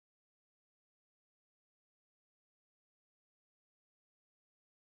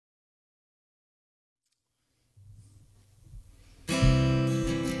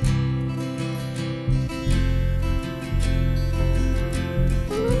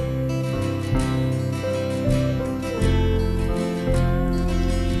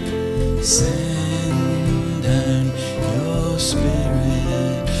Send down your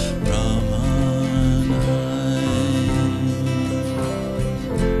Spirit from on high.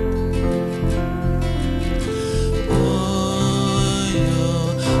 Pour your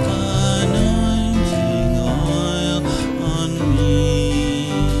anointing oil on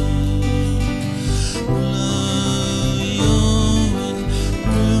me. Blow your wind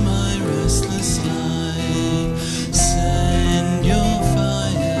through my restless life. Send your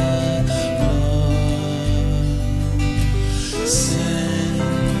fire, Lord. Send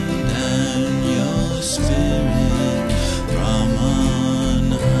down your Spirit from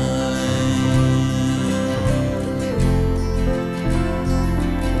on high.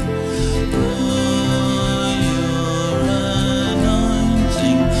 Pour your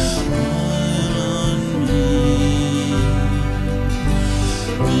anointing oil on me.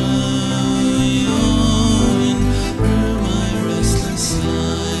 Blow your wind through my restless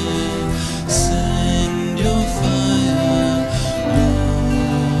life. Send your fire, Lord.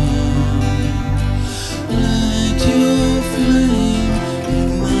 Let your flame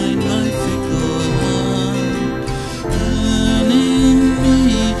ignite my fickle heart. Burn in me,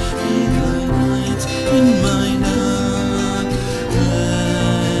 be the light in my dark.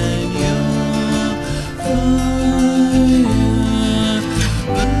 Let your fire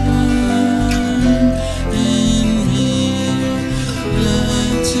burn in me.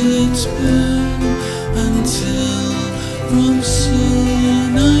 Let it burn until from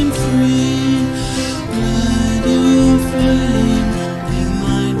sin I'm free. Let your flame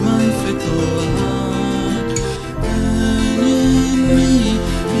ignite my fickle heart. Burn in me,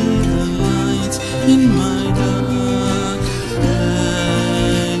 be the light in my dark.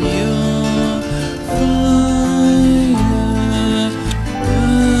 Let your fire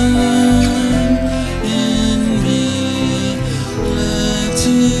burn in me. Let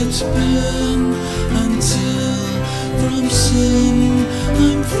it burn until from sin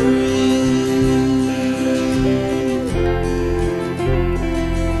I'm free.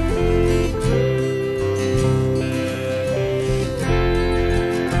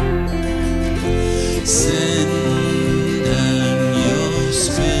 Send down your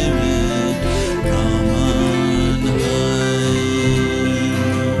Spirit from on high.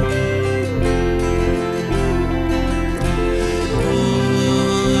 Pour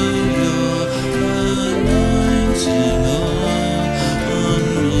your anointing oil on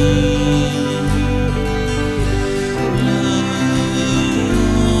me. Blow your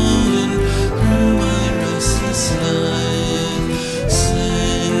wind through my restless life.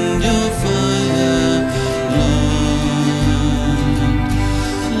 Send your fire, Lord.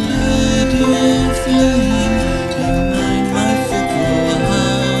 Let your flame ignite my fickle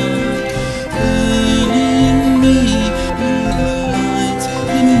heart. Burn in me, be the light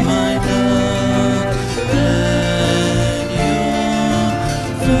in my dark. Let your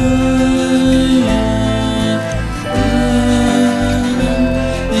fire burn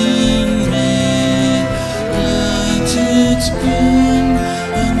in me. Let it burn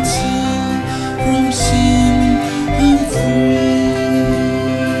until from sin I'm free.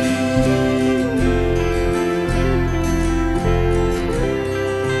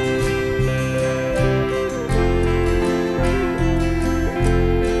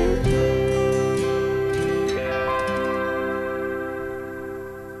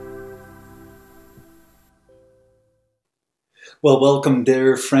 Well, welcome,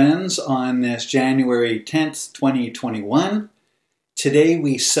 dear friends, on this January 10th, 2021. Today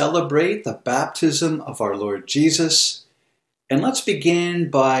we celebrate the baptism of our Lord Jesus. And let's begin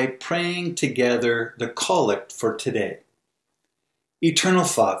by praying together the collect for today. Eternal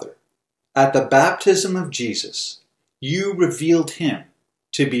Father, at the baptism of Jesus, you revealed him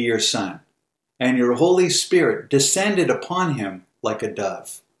to be your Son, and your Holy Spirit descended upon him like a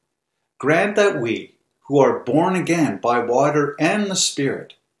dove. Grant that we, who are born again by water and the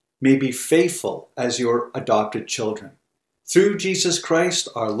Spirit, may be faithful as your adopted children. Through Jesus Christ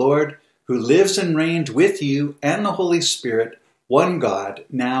our Lord, who lives and reigns with you and the Holy Spirit, one God,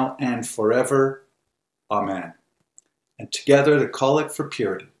 now and forever. Amen. And together the collect for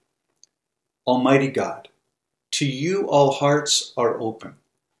purity. Almighty God, to you all hearts are open,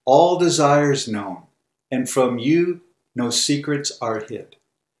 all desires known, and from you no secrets are hid.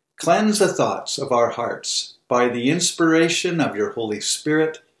 Cleanse the thoughts of our hearts by the inspiration of your Holy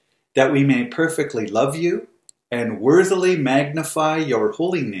Spirit, that we may perfectly love you and worthily magnify your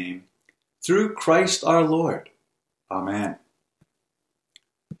holy name, through Christ our Lord. Amen.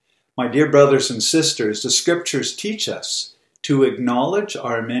 My dear brothers and sisters, the Scriptures teach us to acknowledge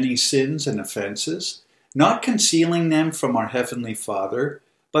our many sins and offenses, not concealing them from our Heavenly Father,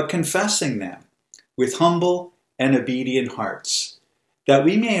 but confessing them with humble and obedient hearts, that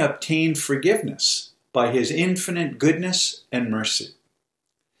we may obtain forgiveness by his infinite goodness and mercy.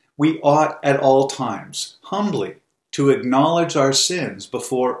 We ought at all times humbly to acknowledge our sins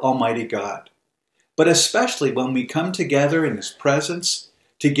before Almighty God, but especially when we come together in his presence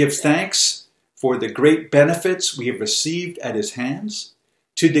to give thanks for the great benefits we have received at his hands,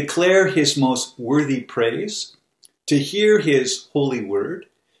 to declare his most worthy praise, to hear his holy word,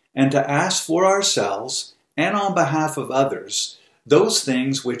 and to ask for ourselves and on behalf of others those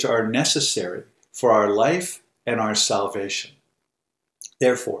things which are necessary for our life and our salvation.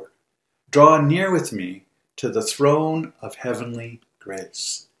 Therefore, draw near with me to the throne of heavenly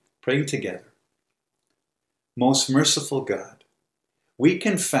grace. Praying together. Most merciful God, we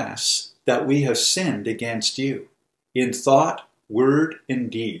confess that we have sinned against you in thought, word, and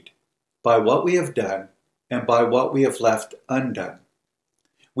deed, by what we have done and by what we have left undone.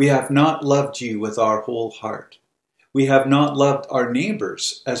 We have not loved you with our whole heart. We have not loved our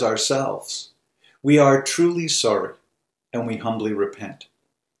neighbors as ourselves. We are truly sorry, and we humbly repent.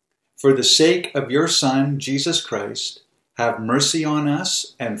 For the sake of your Son, Jesus Christ, have mercy on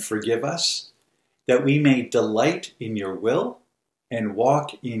us and forgive us, that we may delight in your will and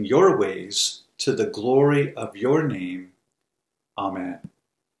walk in your ways to the glory of your name. Amen.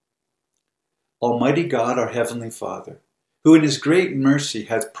 Almighty God, our Heavenly Father, who in his great mercy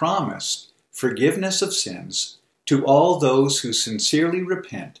hath promised forgiveness of sins to all those who sincerely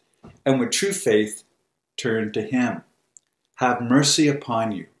repent and with true faith turn to him, have mercy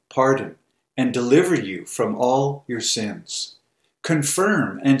upon you, pardon, and deliver you from all your sins,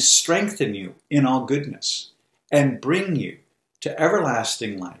 confirm and strengthen you in all goodness, and bring you to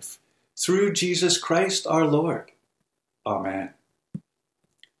everlasting life through Jesus Christ our Lord. Amen.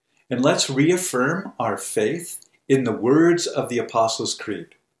 And let's reaffirm our faith in the words of the Apostles'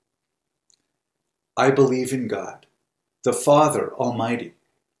 Creed. I believe in God, the Father Almighty,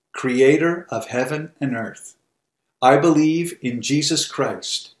 creator of heaven and earth. I believe in Jesus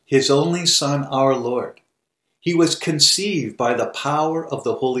Christ, his only Son, our Lord. He was conceived by the power of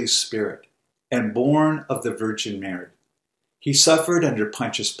the Holy Spirit and born of the Virgin Mary. He suffered under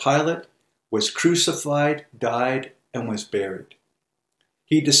Pontius Pilate, was crucified, died, and was buried.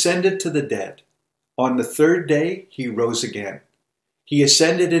 He descended to the dead. On the third day, he rose again. He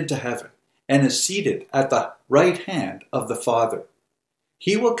ascended into heaven and is seated at the right hand of the Father.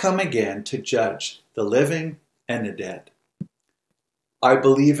 He will come again to judge the living and the dead. I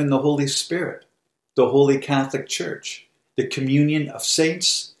believe in the Holy Spirit, the Holy Catholic Church, the communion of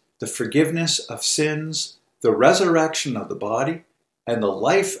saints, the forgiveness of sins, the resurrection of the body, and the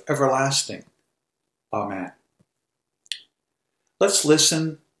life everlasting. Amen. Let's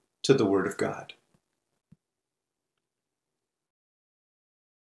listen to the Word of God.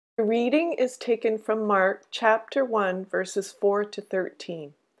 The reading is taken from Mark chapter 1, verses 4 to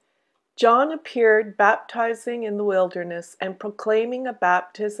 13. John appeared baptizing in the wilderness and proclaiming a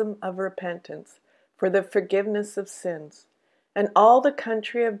baptism of repentance for the forgiveness of sins. And all the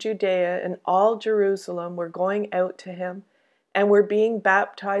country of Judea and all Jerusalem were going out to him and were being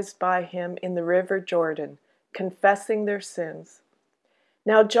baptized by him in the river Jordan, confessing their sins.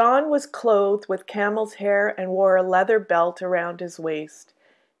 Now John was clothed with camel's hair and wore a leather belt around his waist,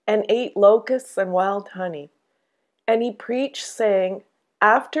 and ate locusts and wild honey. And he preached, saying,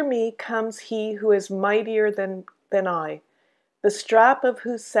 After me comes he who is mightier than I, the strap of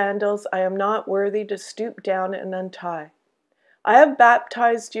whose sandals I am not worthy to stoop down and untie. I have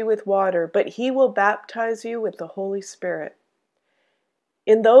baptized you with water, but he will baptize you with the Holy Spirit.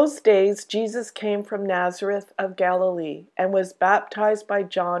 In those days Jesus came from Nazareth of Galilee, and was baptized by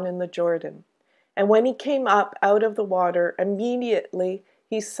John in the Jordan. And when he came up out of the water, immediately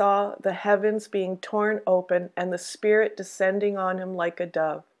he saw the heavens being torn open, and the Spirit descending on him like a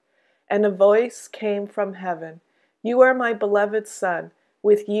dove. And a voice came from heaven, You are my beloved Son,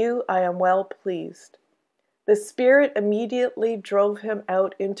 with you I am well pleased. The Spirit immediately drove him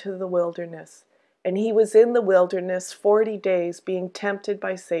out into the wilderness, and he was in the wilderness 40 days, being tempted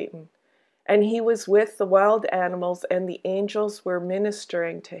by Satan. And he was with the wild animals, and the angels were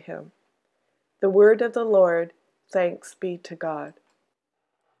ministering to him. The word of the Lord. Thanks be to God.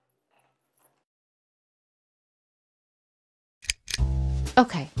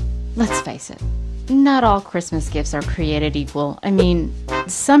 Okay, let's face it. Not all Christmas gifts are created equal. I mean,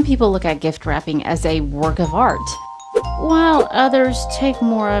 some people look at gift wrapping as a work of art, while others take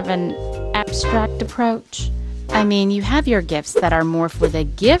more of an abstract approach. I mean, you have your gifts that are more for the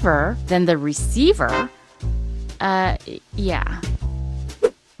giver than the receiver. Yeah.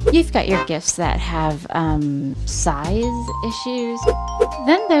 You've got your gifts that have size issues.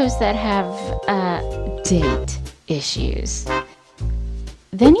 Then those that have date issues.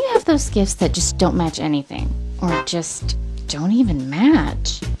 Then you have those gifts that just don't match anything, or just don't even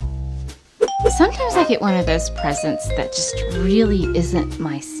match. Sometimes I get one of those presents that just really isn't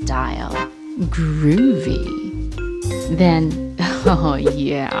my style. Groovy. Then, oh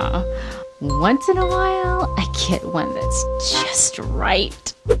yeah, once in a while I get one that's just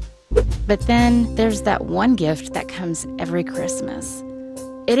right. But then there's that one gift that comes every Christmas.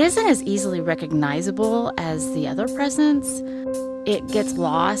 It isn't as easily recognizable as the other presents. It gets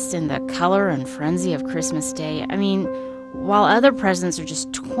lost in the color and frenzy of Christmas Day. I mean, while other presents are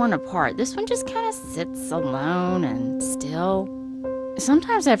just torn apart, this one just kind of sits alone and still.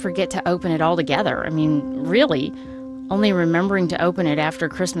 Sometimes I forget to open it all together. I mean, really, only remembering to open it after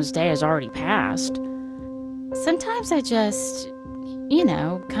Christmas Day has already passed. Sometimes I just,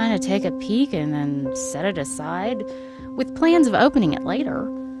 kind of take a peek and then set it aside with plans of opening it later.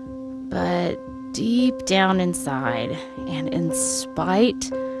 But deep down inside, and in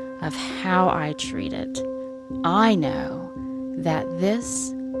spite of how I treat it, I know that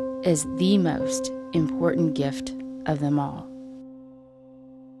this is the most important gift of them all.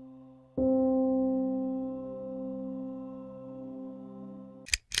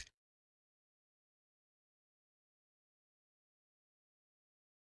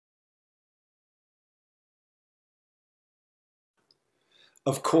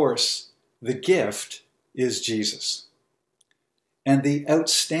 Of course, the gift is Jesus. And the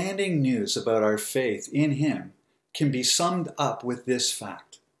outstanding news about our faith in him can be summed up with this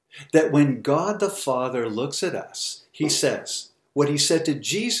fact, that when God the Father looks at us, he says what he said to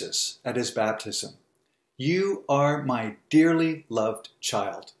Jesus at his baptism: "You are my dearly loved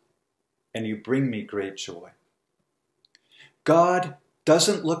child, and you bring me great joy." God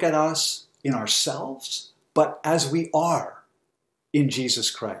doesn't look at us in ourselves, but as we are in Jesus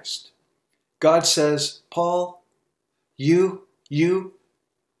Christ. God says, "Paul, you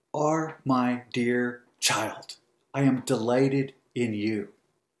are my dear child. I am delighted in you."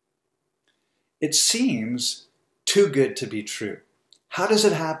 It seems too good to be true. How does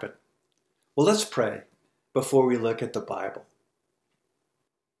it happen? Well, let's pray before we look at the Bible.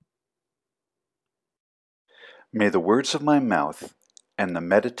 May the words of my mouth and the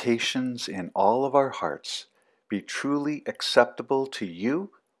meditations in all of our hearts be truly acceptable to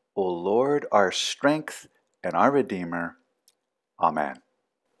you, O Lord, our strength and our Redeemer. Amen.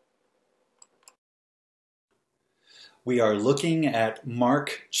 We are looking at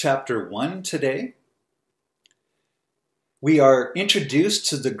Mark chapter 1 today. We are introduced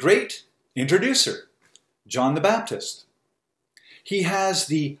to the great introducer, John the Baptist. He has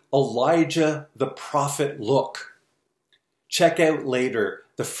the Elijah the prophet look. Check out later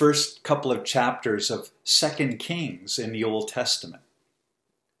the first couple of chapters of 2 Kings in the Old Testament.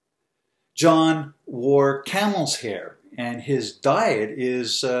 John wore camel's hair, and his diet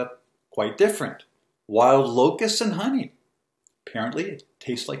is quite different. Wild locusts and honey. Apparently it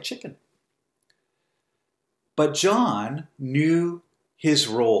tastes like chicken. But John knew his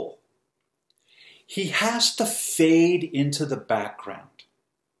role. He has to fade into the background.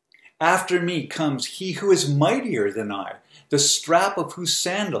 After me comes he who is mightier than I, the strap of whose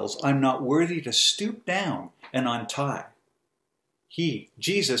sandals I'm not worthy to stoop down and untie. He,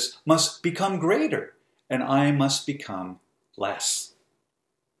 Jesus, must become greater, and I must become less.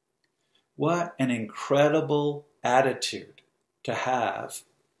 What an incredible attitude to have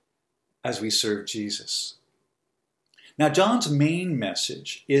as we serve Jesus. Now, John's main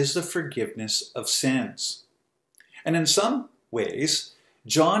message is the forgiveness of sins. And in some ways,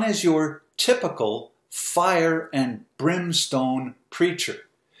 John is your typical fire and brimstone preacher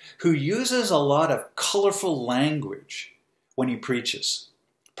who uses a lot of colorful language when he preaches.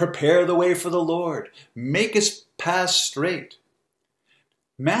 Prepare the way for the Lord. Make his path straight.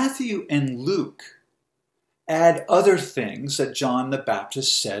 Matthew and Luke add other things that John the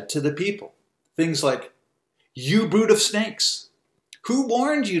Baptist said to the people. Things like, "You brood of snakes, who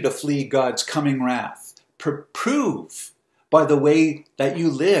warned you to flee God's coming wrath? Prove by the way that you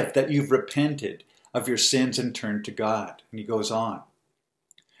live that you've repented of your sins and turned to God." And he goes on.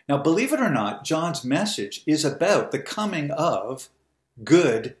 Now, believe it or not, John's message is about the coming of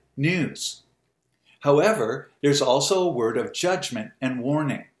good news. However, there's also a word of judgment and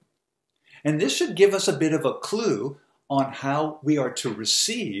warning. And this should give us a bit of a clue on how we are to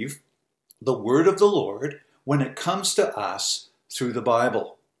receive the word of the Lord when it comes to us through the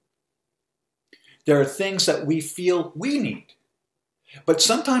Bible. There are things that we feel we need, but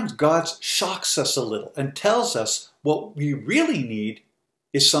sometimes God shocks us a little and tells us what we really need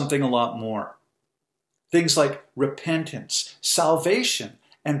is something a lot more. Things like repentance, salvation,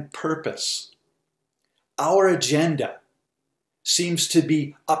 and purpose. Our agenda seems to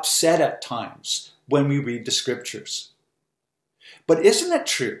be upset at times when we read the scriptures. But isn't it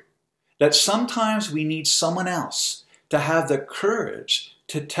true that sometimes we need someone else to have the courage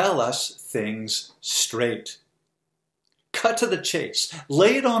to tell us things straight? Cut to the chase,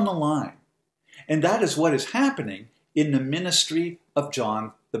 lay it on the line. And that is what is happening in the ministry of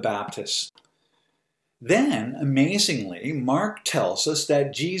John the Baptist. Then, amazingly, Mark tells us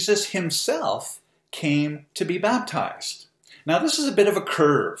that Jesus himself came to be baptized. Now, this is a bit of a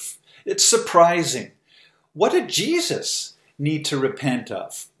curve. It's surprising. What did Jesus need to repent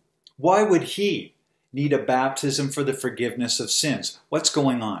of? Why would he need a baptism for the forgiveness of sins? What's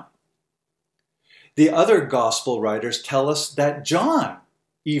going on? The other gospel writers tell us that John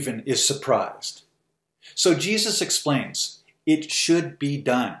even is surprised. So Jesus explains, it should be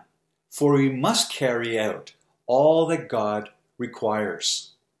done, for we must carry out all that God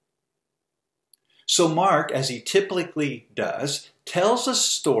requires. So Mark, as he typically does, tells a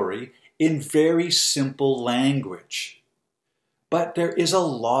story in very simple language. But there is a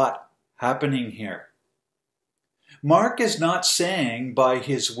lot happening here. Mark is not saying by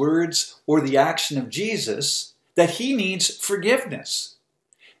his words or the action of Jesus that he needs forgiveness.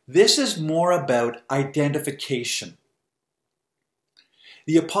 This is more about identification.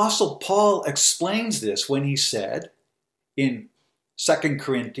 The Apostle Paul explains this when he said in 2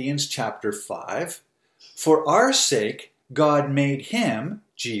 Corinthians chapter 5, "For our sake God made him,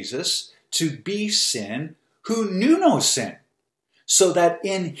 Jesus, to be sin who knew no sin, so that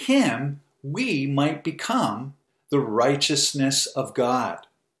in him we might become the righteousness of God."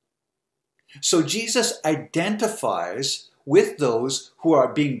 So Jesus identifies with those who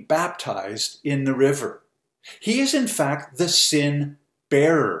are being baptized in the river. He is in fact the sin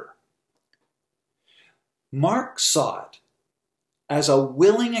bearer. Mark saw it as a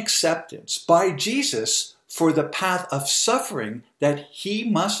willing acceptance by Jesus for the path of suffering that he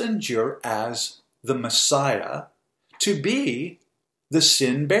must endure as the Messiah to be the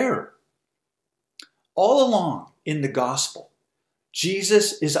sin bearer. All along in the gospel,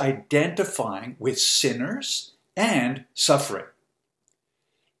 Jesus is identifying with sinners and suffering.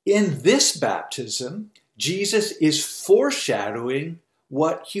 In this baptism, Jesus is foreshadowing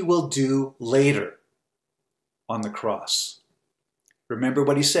what he will do later on the cross. Remember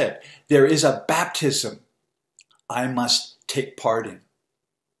what he said, there is a baptism I must take part in.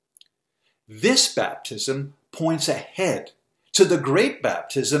 This baptism points ahead to the great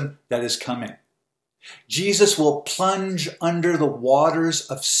baptism that is coming. Jesus will plunge under the waters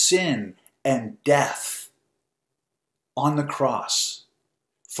of sin and death on the cross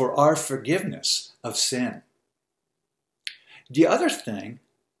for our forgiveness of sin. The other thing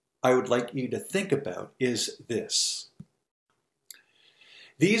I would like you to think about is this.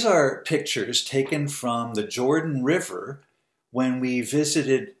 These are pictures taken from the Jordan River when we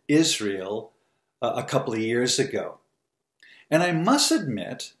visited Israel a couple of years ago. And I must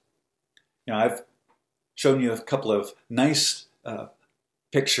admit, I've shown you a couple of nice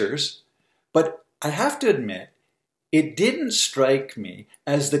pictures, but I have to admit, it didn't strike me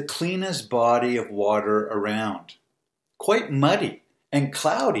as the cleanest body of water around. Quite muddy and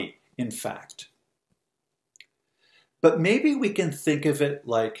cloudy, in fact. But maybe we can think of it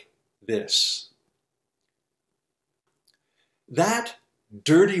like this. That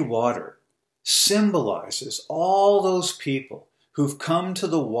dirty water symbolizes all those people who've come to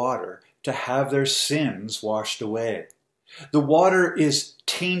the water to have their sins washed away. The water is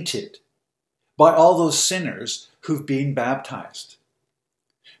tainted by all those sinners who've been baptized.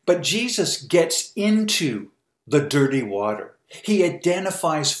 But Jesus gets into the dirty water. He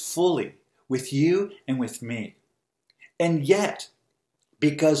identifies fully with you and with me. And yet,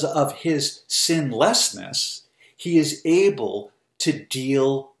 because of his sinlessness, he is able to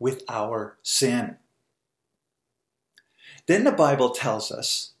deal with our sin. Then the Bible tells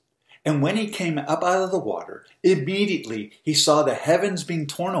us, and when he came up out of the water, immediately he saw the heavens being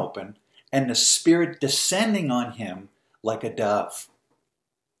torn open and the Spirit descending on him like a dove.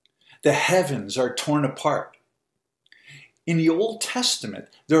 The heavens are torn apart. In the Old Testament,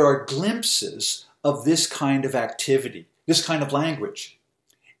 there are glimpses of this kind of activity, this kind of language.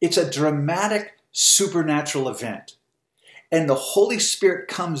 It's a dramatic supernatural event. And the Holy Spirit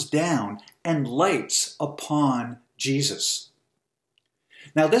comes down and lights upon Jesus.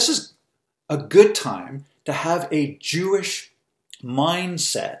 Now, this is a good time to have a Jewish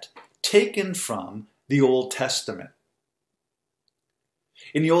mindset taken from the Old Testament.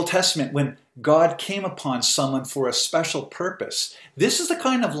 In the Old Testament, when God came upon someone for a special purpose. This is the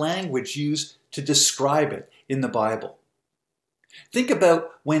kind of language used to describe it in the Bible. Think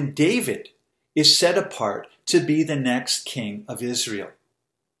about when David is set apart to be the next king of Israel.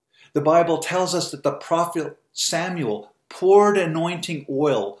 The Bible tells us that the prophet Samuel poured anointing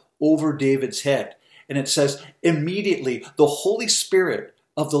oil over David's head. And it says, immediately the Holy Spirit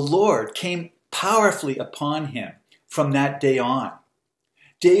of the Lord came powerfully upon him from that day on.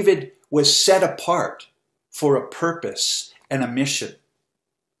 David was set apart for a purpose and a mission.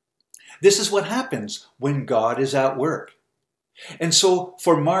 This is what happens when God is at work. And so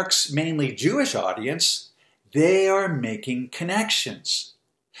for Mark's mainly Jewish audience, they are making connections.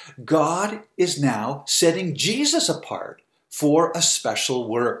 God is now setting Jesus apart for a special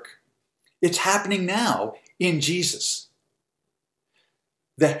work. It's happening now in Jesus.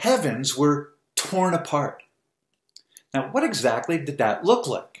 The heavens were torn apart. Now, what exactly did that look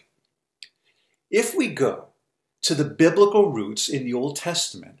like? If we go to the biblical roots in the Old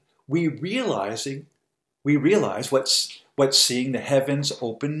Testament, we realize what seeing the heavens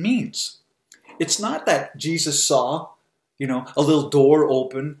open means. It's not that Jesus saw, a little door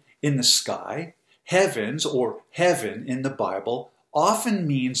open in the sky. Heavens or heaven in the Bible often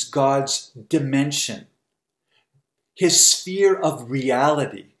means God's dimension, his sphere of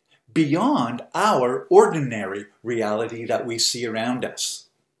reality beyond our ordinary reality that we see around us.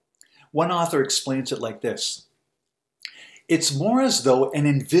 One author explains it like this. It's more as though an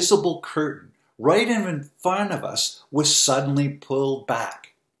invisible curtain right in front of us was suddenly pulled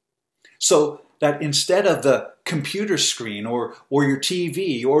back. So that instead of the computer screen or your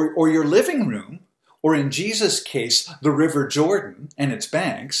TV or your living room, or in Jesus' case, the River Jordan and its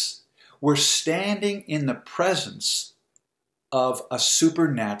banks, we're standing in the presence of a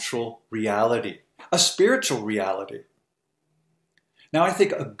supernatural reality, a spiritual reality. Now, I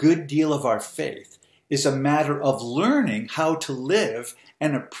think a good deal of our faith is a matter of learning how to live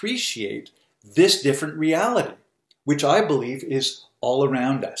and appreciate this different reality, which I believe is all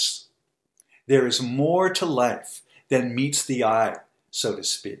around us. There is more to life than meets the eye, so to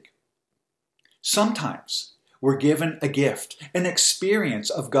speak. Sometimes we're given a gift, an experience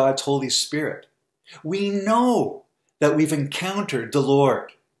of God's Holy Spirit. We know that we've encountered the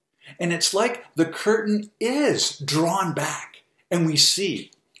Lord. And it's like the curtain is drawn back and we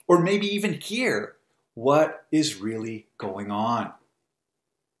see, or maybe even hear, what is really going on.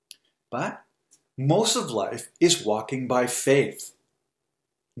 But most of life is walking by faith,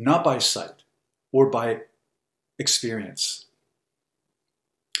 not by sight or by experience.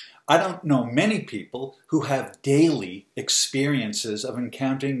 I don't know many people who have daily experiences of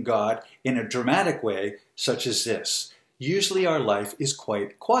encountering God in a dramatic way such as this. Usually our life is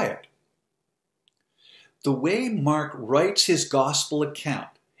quite quiet. The way Mark writes his gospel account,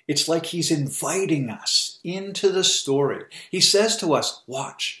 it's like he's inviting us into the story. He says to us,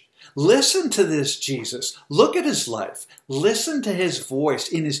 watch, listen to this Jesus. Look at his life. Listen to his voice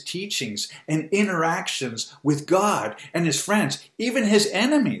in his teachings and interactions with God and his friends, even his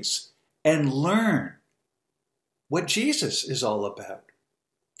enemies, and learn what Jesus is all about.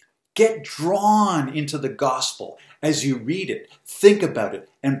 Get drawn into the gospel as you read it, think about it,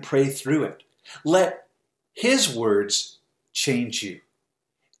 and pray through it. Let his words change you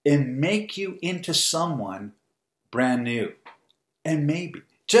and make you into someone brand new. And maybe,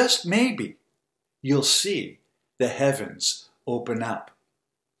 just maybe, you'll see the heavens open up.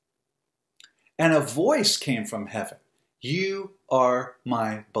 And a voice came from heaven. You are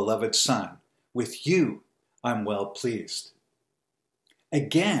my beloved Son. With you I'm well pleased.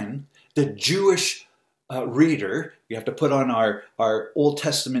 Again, the Jewish reader, you have to put on our Old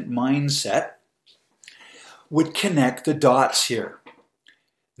Testament mindset, would connect the dots here.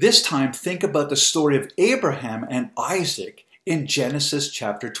 This time, think about the story of Abraham and Isaac in Genesis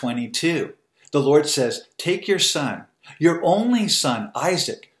chapter 22. The Lord says, take your son, your only son,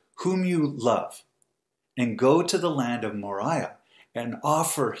 Isaac, whom you love, and go to the land of Moriah and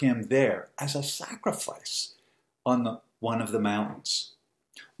offer him there as a sacrifice on one of the mountains.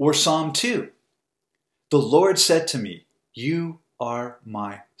 Or Psalm 2, the Lord said to me, you are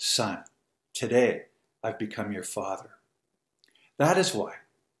my son. Today I've become your father. That is why,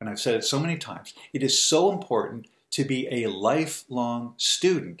 and I've said it so many times, it is so important to be a lifelong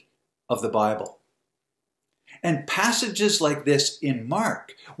student of the Bible. And passages like this in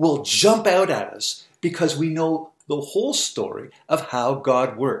Mark will jump out at us because we know the whole story of how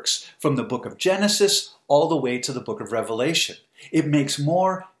God works from the book of Genesis all the way to the book of Revelation. It makes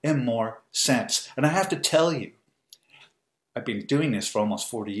more and more sense. And I have to tell you, I've been doing this for almost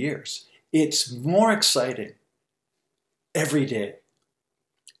 40 years. It's more exciting every day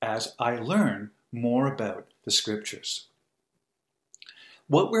as I learn more about the Scriptures.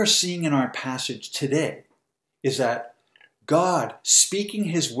 What we're seeing in our passage today is that God, speaking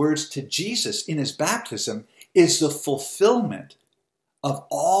his words to Jesus in his baptism, is the fulfillment of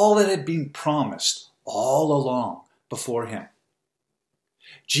all that had been promised all along before him.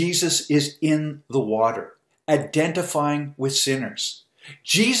 Jesus is in the water, identifying with sinners.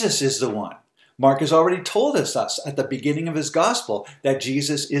 Jesus is the one. Mark has already told us at the beginning of his gospel that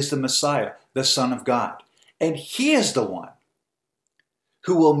Jesus is the Messiah, the Son of God. And he is the one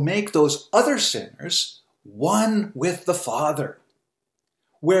who will make those other sinners one with the Father,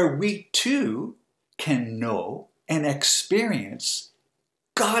 where we too can know and experience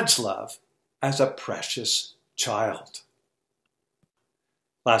God's love as a precious child.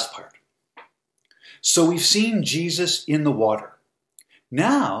 Last part. So we've seen Jesus in the water.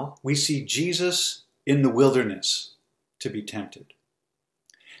 Now we see Jesus in the wilderness to be tempted.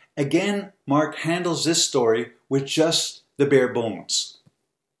 Again, Mark handles this story with just the bare bones.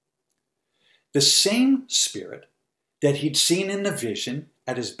 The same Spirit that he'd seen in the vision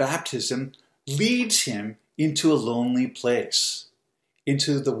at his baptism leads him into a lonely place,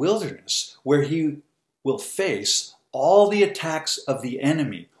 into the wilderness, where he will face all the attacks of the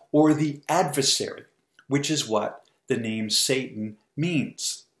enemy or the adversary, which is what the name Satan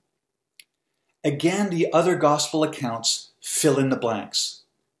means. Again, the other gospel accounts fill in the blanks.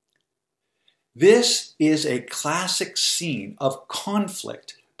 This is a classic scene of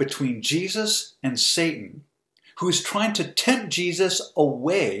conflict between Jesus and Satan, who is trying to tempt Jesus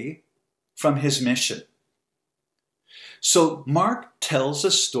away from his mission. So Mark tells a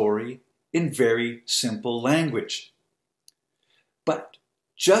story in very simple language. But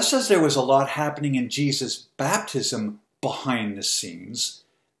just as there was a lot happening in Jesus' baptism behind the scenes,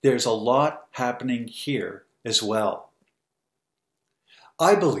 there's a lot happening here as well.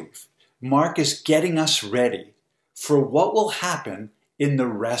 I believe Mark is getting us ready for what will happen in the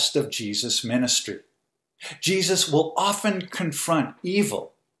rest of Jesus' ministry. Jesus will often confront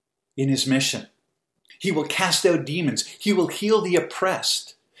evil in his mission. He will cast out demons. He will heal the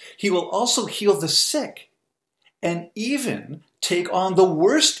oppressed. He will also heal the sick and even take on the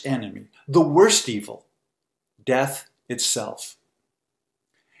worst enemy, the worst evil, death itself.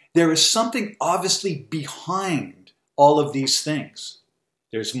 There is something obviously behind all of these things.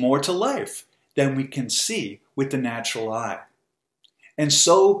 There's more to life than we can see with the natural eye. And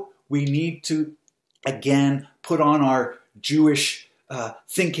so we need to, again, put on our Jewish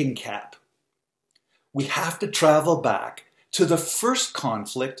thinking cap. We have to travel back to the first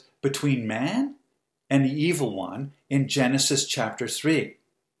conflict between man and the evil one in Genesis chapter 3.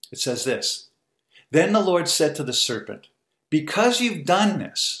 It says this, "Then the Lord said to the serpent, 'Because you've done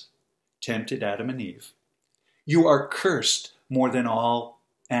this,'" tempted Adam and Eve, "'you are cursed more than all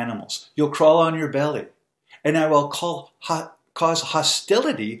animals. You'll crawl on your belly, and I will cause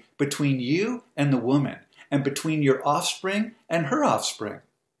hostility between you and the woman, and between your offspring and her offspring.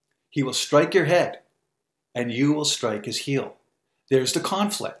 He will strike your head, and you will strike his heel.'" There's the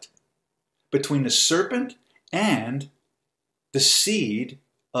conflict between the serpent and the seed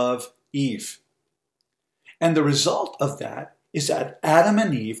of Eve. And the result of that is that Adam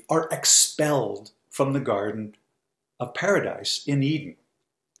and Eve are expelled from the Garden of Paradise in Eden.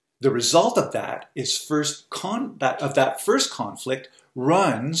 The result of that is that first conflict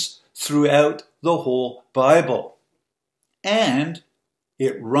runs throughout the whole Bible. And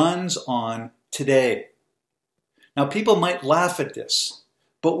it runs on today. Now, people might laugh at this,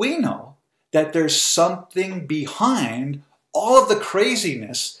 but we know that there's something behind all of the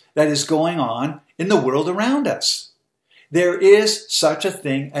craziness that is going on in the world around us. There is such a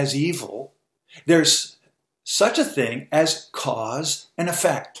thing as evil. There's such a thing as cause and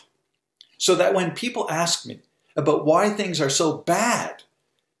effect. So that when people ask me about why things are so bad,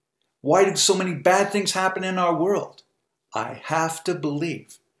 why do so many bad things happen in our world, I have to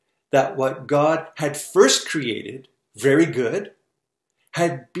believe that what God had first created, very good,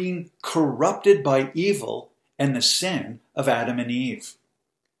 had been corrupted by evil and the sin of Adam and Eve.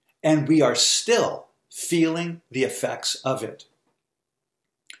 And we are still feeling the effects of it.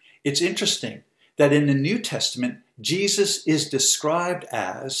 It's interesting that in the New Testament, Jesus is described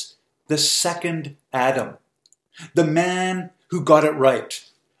as the second Adam, the man who got it right,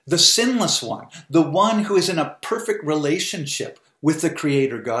 the sinless one, the one who is in a perfect relationship with the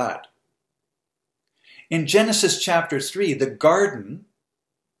Creator God. In Genesis chapter 3, the garden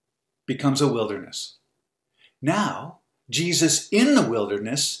becomes a wilderness. Now, Jesus in the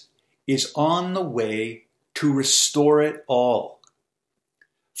wilderness is on the way to restore it all.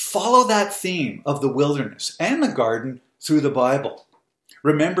 Follow that theme of the wilderness and the garden through the Bible.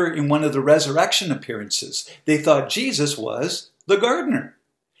 Remember, in one of the resurrection appearances, they thought Jesus was the gardener.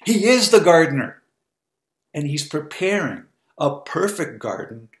 He is the gardener. And he's preparing a perfect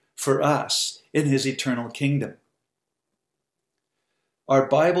garden for us in his eternal kingdom. Our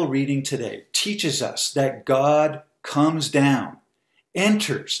Bible reading today teaches us that God comes down,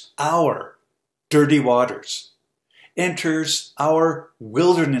 enters our dirty waters, enters our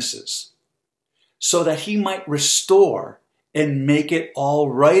wildernesses, so that he might restore and make it all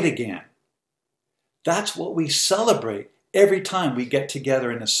right again. That's what we celebrate every time we get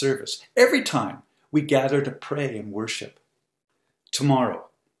together in a service, every time we gather to pray and worship. Tomorrow,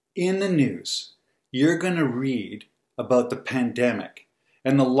 in the news, you're going to read about the pandemic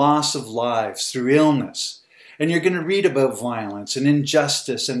and the loss of lives through illness. And you're going to read about violence and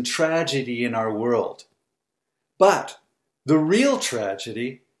injustice and tragedy in our world. But the real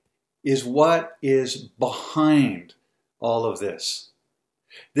tragedy is what is behind all of this.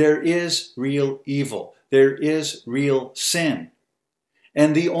 There is real evil. There is real sin.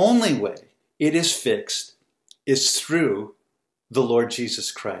 And the only way it is fixed is through the Lord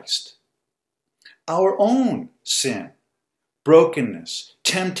Jesus Christ. Our own sin, brokenness,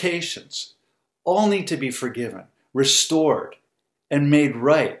 temptations, all need to be forgiven, restored, and made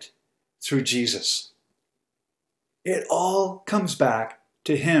right through Jesus. It all comes back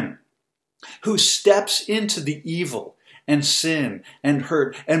to him who steps into the evil and sin and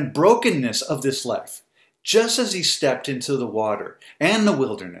hurt and brokenness of this life, just as he stepped into the water and the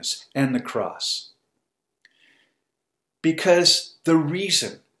wilderness and the cross. Because the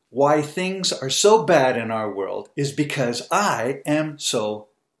reason why things are so bad in our world is because I am so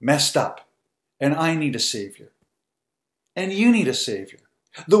messed up. And I need a Savior. And you need a Savior.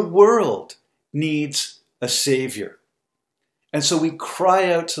 The world needs a Savior. And so we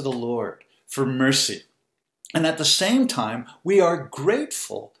cry out to the Lord for mercy. And at the same time, we are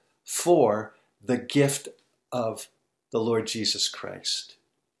grateful for the gift of the Lord Jesus Christ.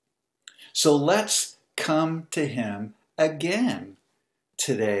 So let's come to him again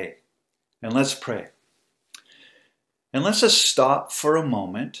today. And let's pray. And let's just stop for a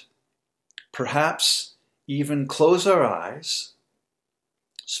moment. Perhaps even close our eyes,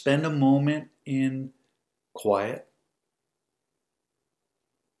 spend a moment in quiet.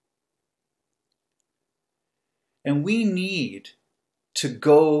 And we need to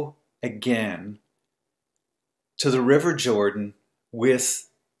go again to the River Jordan with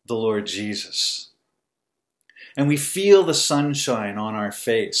the Lord Jesus. And we feel the sunshine on our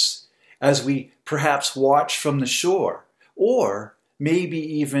face as we perhaps watch from the shore, or maybe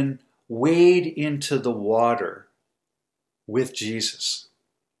even wade into the water with Jesus.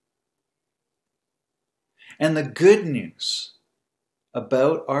 And the good news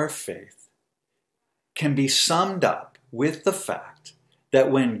about our faith can be summed up with the fact that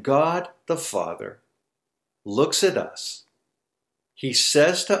when God the Father looks at us, he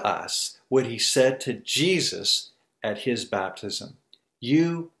says to us what he said to Jesus at his baptism: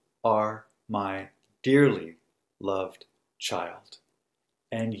 "You are my dearly loved child,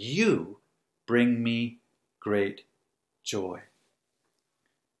 and you bring me great joy."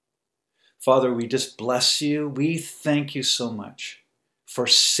 Father, we just bless you. We thank you so much for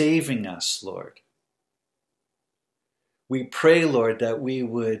saving us, Lord. We pray, Lord, that we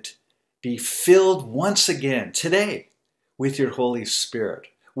would be filled once again today with your Holy Spirit,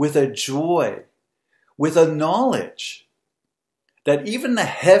 with a joy, with a knowledge that even the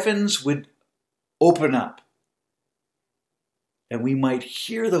heavens would open up and we might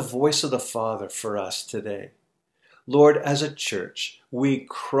hear the voice of the Father for us today. Lord, as a church, we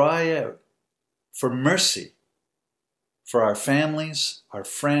cry out for mercy for our families, our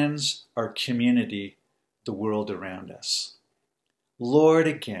friends, our community, the world around us. Lord,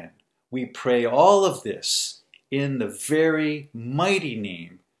 again, we pray all of this in the very mighty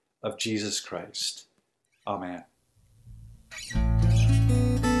name of Jesus Christ. Amen.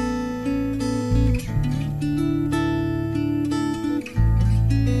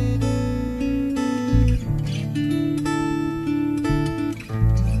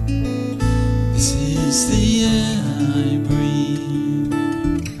 This is the air I breathe.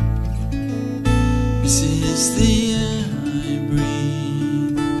 This is the air I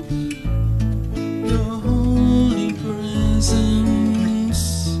breathe. Your holy presence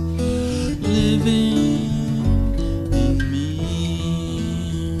living in me.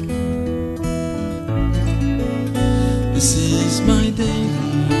 This is my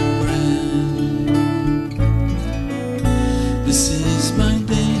daily bread. This is my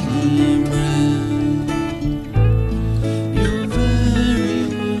daily bread.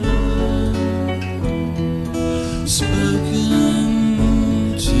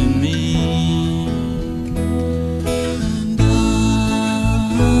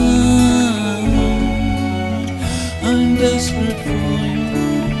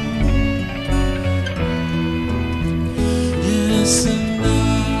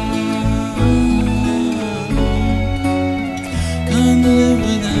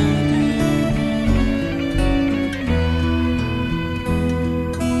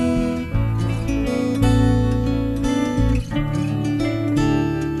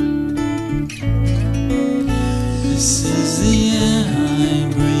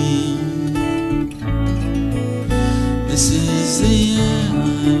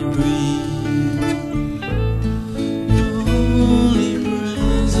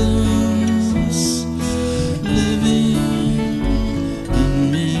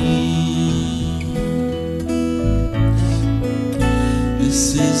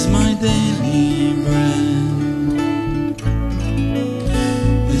 is my daily bread.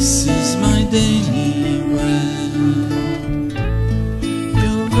 This is my daily bread.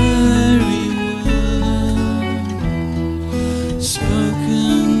 Your very word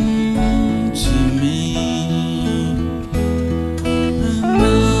spoken to me. And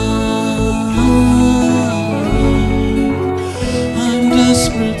now I'm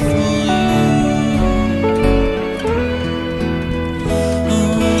desperate for you.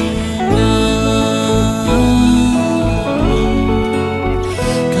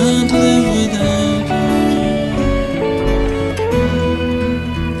 Can't live without you.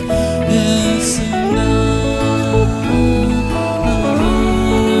 Yes, and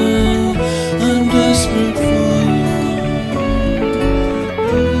I'm desperate for you.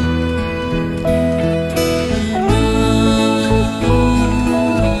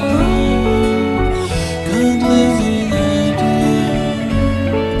 Can't live without you.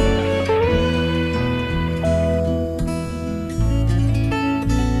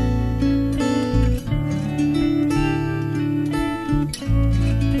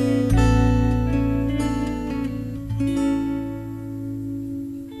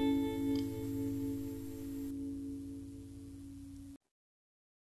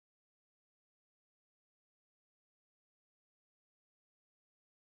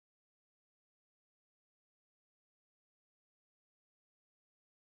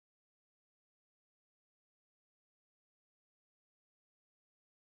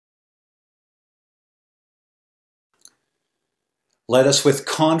 Let us with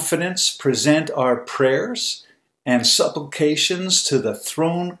confidence present our prayers and supplications to the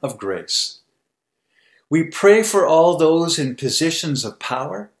throne of grace. We pray for all those in positions of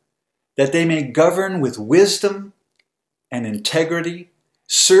power, that they may govern with wisdom and integrity,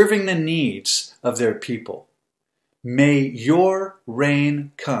 serving the needs of their people. May your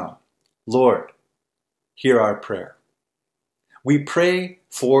reign come. Lord, hear our prayer. We pray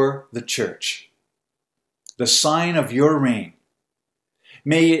for the church, the sign of your reign.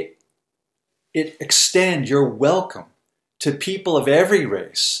 May it extend your welcome to people of every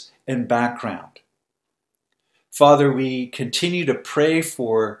race and background. Father, we continue to pray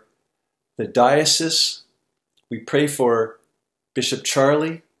for the diocese. We pray for Bishop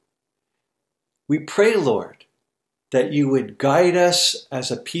Charlie. We pray, Lord, that you would guide us as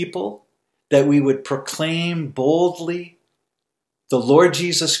a people, that we would proclaim boldly the Lord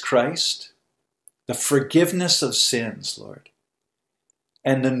Jesus Christ, the forgiveness of sins, Lord,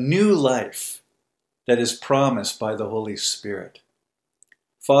 and the new life that is promised by the Holy Spirit.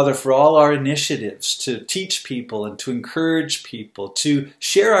 Father, for all our initiatives to teach people and to encourage people, to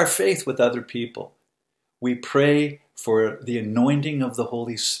share our faith with other people, we pray for the anointing of the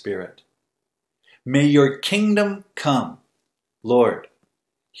Holy Spirit. May your kingdom come. Lord,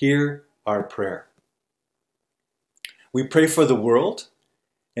 hear our prayer. We pray for the world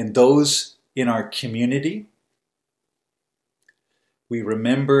and those in our community. We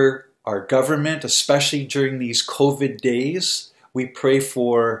remember our government, especially during these COVID days. We pray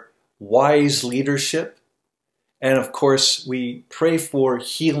for wise leadership. And of course, we pray for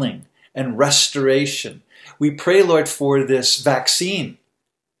healing and restoration. We pray, Lord, for this vaccine,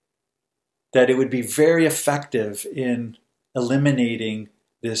 that it would be very effective in eliminating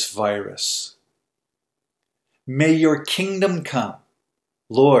this virus. May your kingdom come.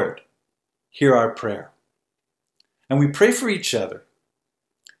 Lord, hear our prayer. And we pray for each other,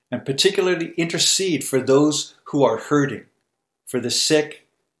 and particularly intercede for those who are hurting, for the sick,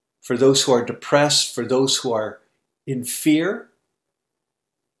 for those who are depressed, for those who are in fear.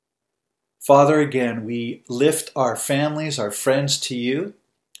 Father, again, we lift our families, our friends to you,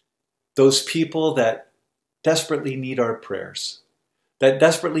 those people that desperately need our prayers, that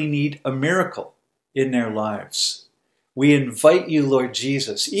desperately need a miracle in their lives. We invite you, Lord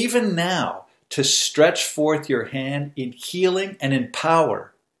Jesus, even now, to stretch forth your hand in healing and in power,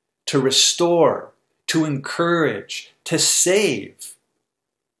 to restore, to encourage, to save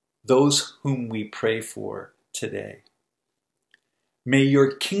those whom we pray for today. May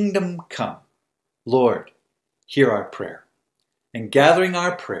your kingdom come. Lord, hear our prayer. And gathering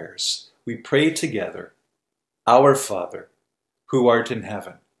our prayers, we pray together, Our Father, who art in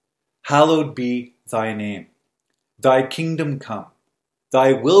heaven, hallowed be thy name. Thy kingdom come.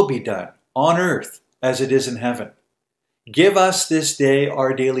 Thy will be done on earth as it is in heaven. Give us this day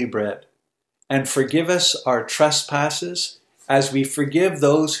our daily bread, and forgive us our trespasses as we forgive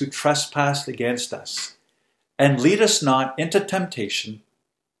those who trespass against us. And lead us not into temptation,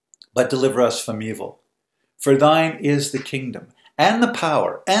 but deliver us from evil. For thine is the kingdom, and the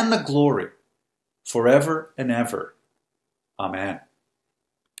power, and the glory, forever and ever. Amen.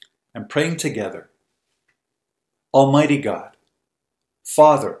 and praying together. Almighty God,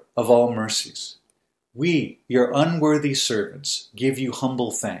 Father of all mercies, we, your unworthy servants, give you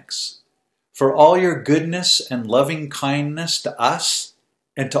humble thanks for all your goodness and loving kindness to us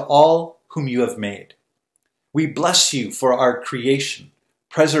and to all whom you have made. We bless you for our creation,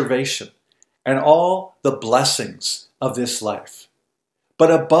 preservation, and all the blessings of this life.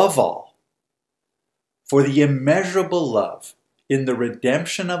 But above all, for the immeasurable love in the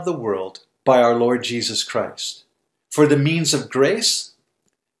redemption of the world by our Lord Jesus Christ, for the means of grace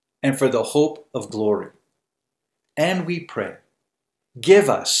and for the hope of glory. And we pray, give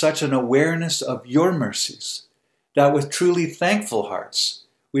us such an awareness of your mercies that with truly thankful hearts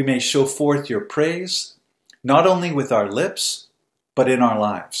we may show forth your praise, not only with our lips, but in our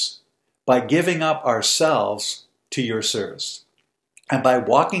lives, by giving up ourselves to your service, and by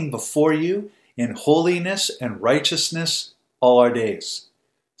walking before you in holiness and righteousness all our days.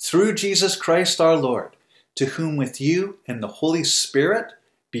 Through Jesus Christ our Lord, to whom with you and the Holy Spirit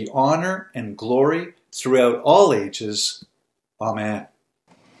be honor and glory throughout all ages. Amen.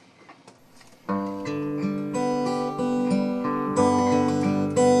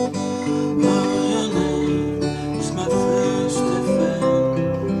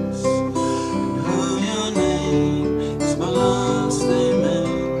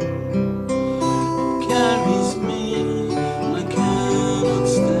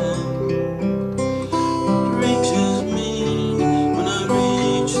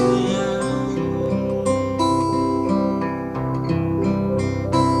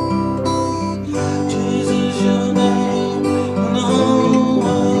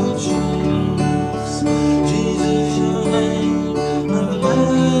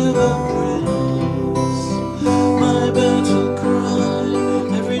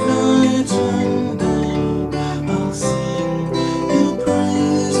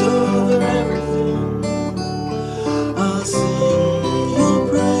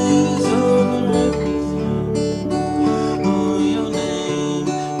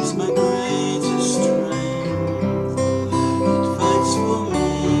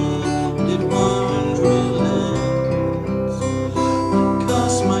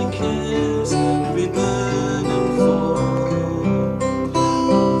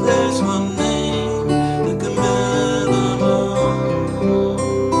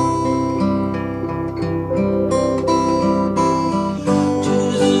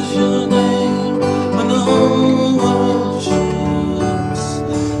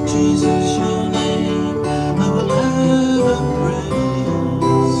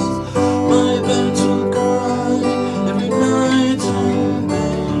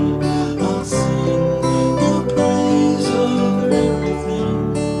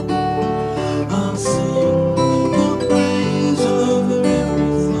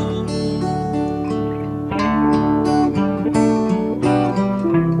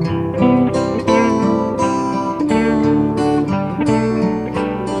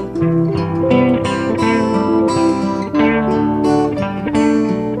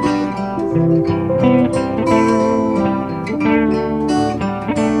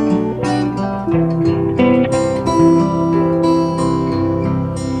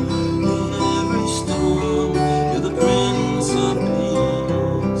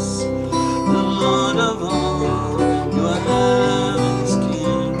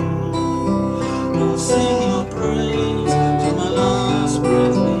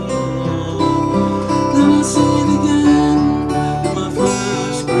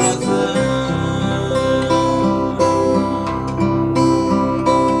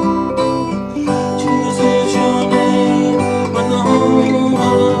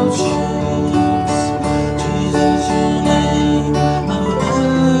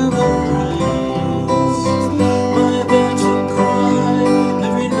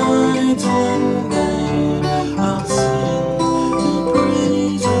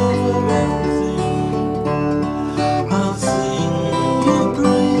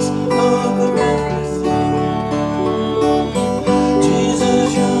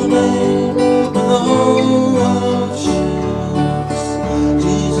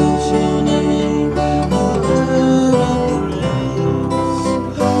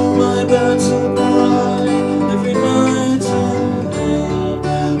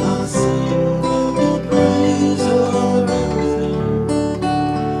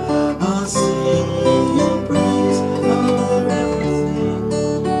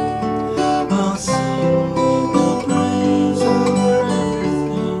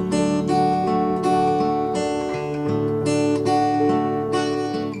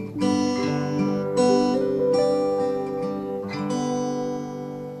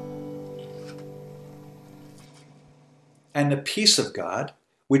 and the peace of God,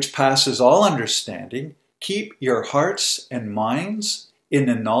 which passes all understanding, keep your hearts and minds in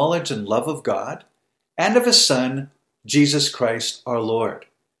the knowledge and love of God and of His Son, Jesus Christ our Lord.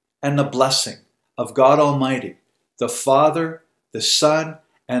 And the blessing of God Almighty, the Father, the Son,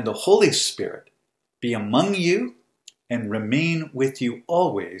 and the Holy Spirit be among you and remain with you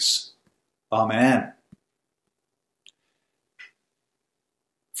always. Amen.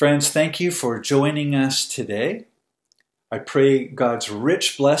 Friends, thank you for joining us today. I pray God's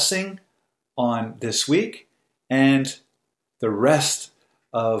rich blessing on this week and the rest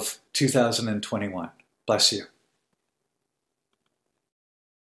of 2021. Bless you.